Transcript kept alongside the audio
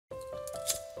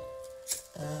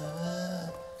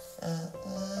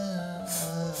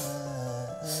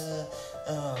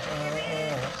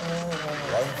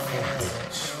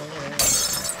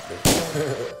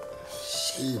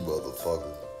She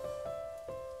motherfucker.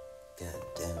 God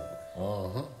damn it.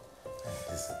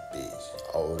 It's a bitch.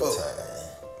 All the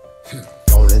time.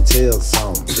 Gonna tell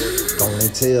something, gonna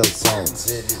tell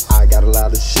something. I got a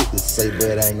lot of shit to say,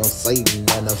 but I ain't gon' say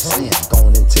nothing I'm saying.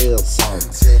 Gonna tell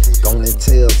something, gonna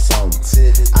tell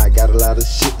something. I got a lot of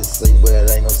shit to say,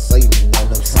 but I ain't gon' say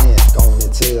nothing I'm saying.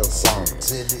 Gonna tell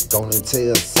something, gonna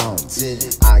tell something.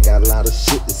 I got a lot of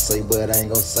shit to say, but I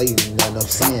ain't gon' say nothing I'm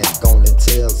saying. Gonna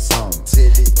tell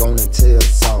something, gonna tell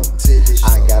something.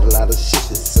 I got a lot of shit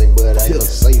to say, but I ain't gon'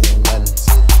 say nothing.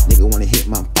 Nigga wanna hit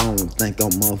my phone, think I'm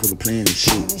motherfucking playing this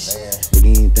shit.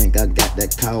 Nigga ain't think I got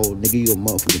that call, nigga, you a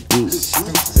motherfucking bitch.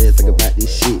 Said think about this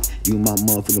shit, you my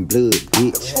motherfucking blood,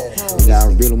 bitch. Nigga,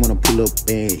 I really wanna pull up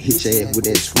and hit your ass with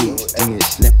that switch. Then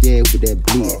slap your ass with that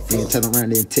blitz. Then turn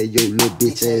around and tell your little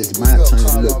bitch ass my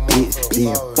turn, little bitch.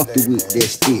 Then fuck you with that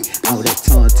stick. All that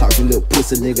tongue talking, little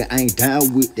pussy nigga, I ain't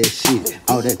down with that shit.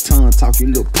 All that tongue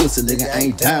talking, little pussy nigga, I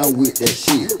ain't down with that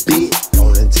shit, bitch.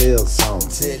 Gonna tell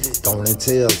something, gonna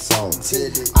tell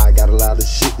something. I got a lot of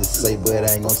shit to say, but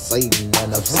I ain't gon' say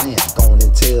nothing I'm saying. Gonna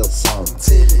tell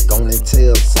something, gonna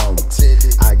tell something.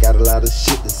 I got a lot of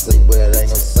shit to say, but I ain't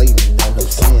gon' say nothing I'm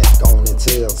saying. Gonna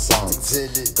tell something,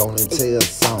 gonna tell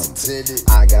something.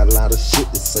 I got a lot of shit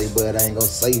to say, but I ain't gon'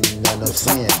 say nothing I'm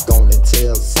saying. Gonna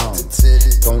tell something,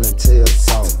 gonna tell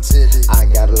something. I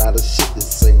got a lot of shit to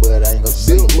say, but I ain't gon'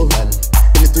 say nothing.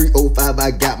 In the 305,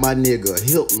 I got my nigga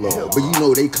Hitler, but you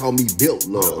know they call me Built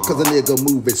Love, cause a nigga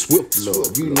moving swift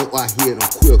love. You know I hit him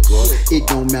quicker. It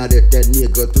don't matter if that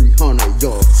nigga 300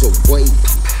 yards away.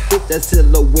 If that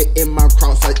silhouette in my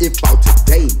cross, it out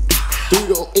today.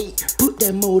 308, put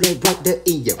that motor right there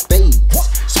in your face.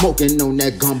 Smoking on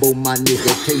that gumbo, my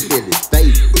nigga can't feel his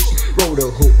face. Roll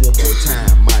the hook one more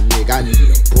time, my nigga, I need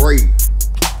a break.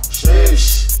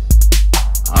 Sheesh.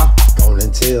 Gonna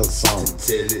tell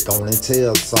something, gonna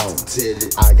tell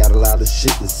something. I got a lot of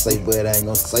shit to say, but I ain't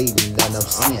gon' say nothing I'm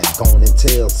saying. Gonna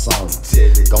tell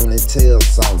something, gonna tell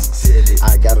something.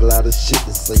 I got a lot of shit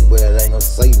to say, but I ain't gon'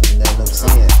 say nothing I'm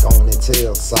saying. Gonna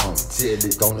tell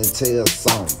something, gonna tell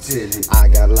something. I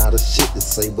got a lot of shit to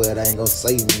say, but I ain't gon'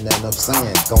 say nothing I'm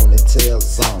saying. Gonna tell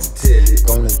something,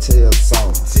 gonna tell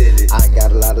something. I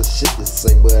got a lot of shit to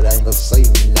say, but I ain't gon' say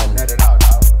nothing.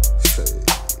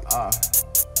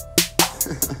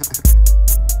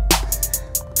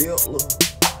 Built little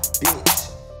bitch.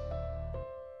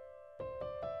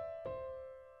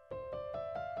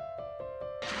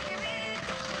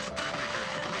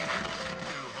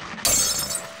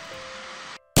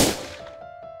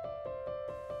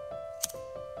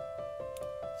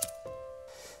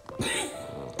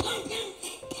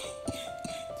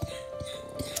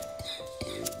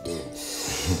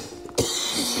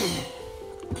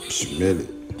 Smell it.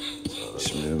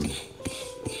 Smell it.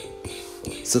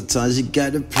 Sometimes you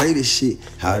gotta play the shit,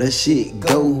 how that shit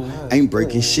go. Ain't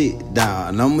breaking shit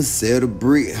down, I'ma sell the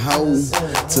brick hoe.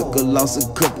 Took a loss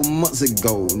a couple months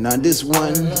ago, now this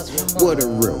one, what a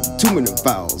real, too many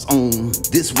fouls on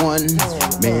this one.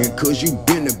 Man, cause you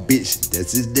been a bitch,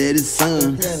 that's his daddy's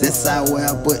son. That sour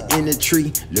apple in the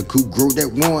tree, look who grew that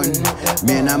one.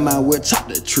 Man, I might well chop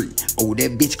that tree, oh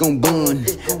that bitch gon' bun.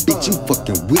 Bitch, you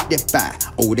fucking with that fire,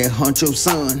 oh that Huncho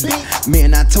son.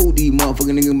 Man, I told these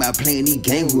motherfucking niggas about playing these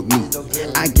games with me.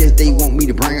 I guess they want me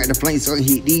to bring out the flames, so I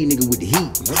hit these niggas with the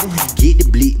heat. Get the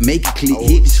bleak, make it click,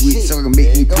 hit the switch, so I can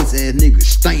make these pussy ass niggas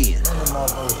stand.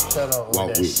 Walk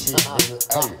with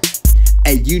me.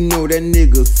 Hey, you know that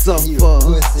nigga suffer.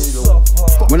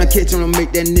 When I catch him, I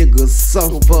make that nigga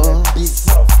suffer.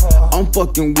 I'm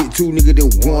fucking with two niggas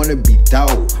that wanna be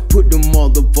dog. Put them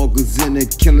motherfuckers in the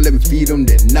kennel, let me feed them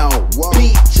that now.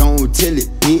 Bitch, don't tell it,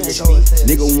 bitch.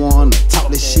 Nigga wanna talk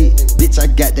that shit. Bitch, I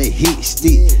got that hit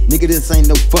stick. Nigga, this ain't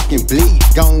no fucking bleed.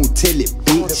 Gon' tell it,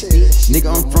 bitch. Nigga,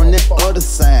 I'm from that other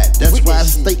side. That's why I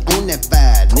stay on that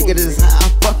fire. Nigga, this is how I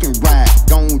fucking ride.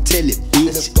 Gon' tell it,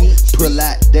 bitch. Pull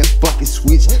out that fucking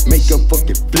switch, make your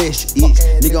fucking flesh itch.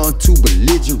 Nigga, I'm too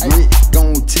belligerent.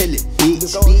 Gon' tell it,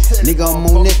 bitch. Nigga, I'm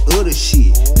on that other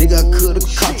shit. Nigga, I could've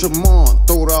caught your mom,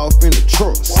 throw it off in the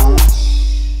truck, son.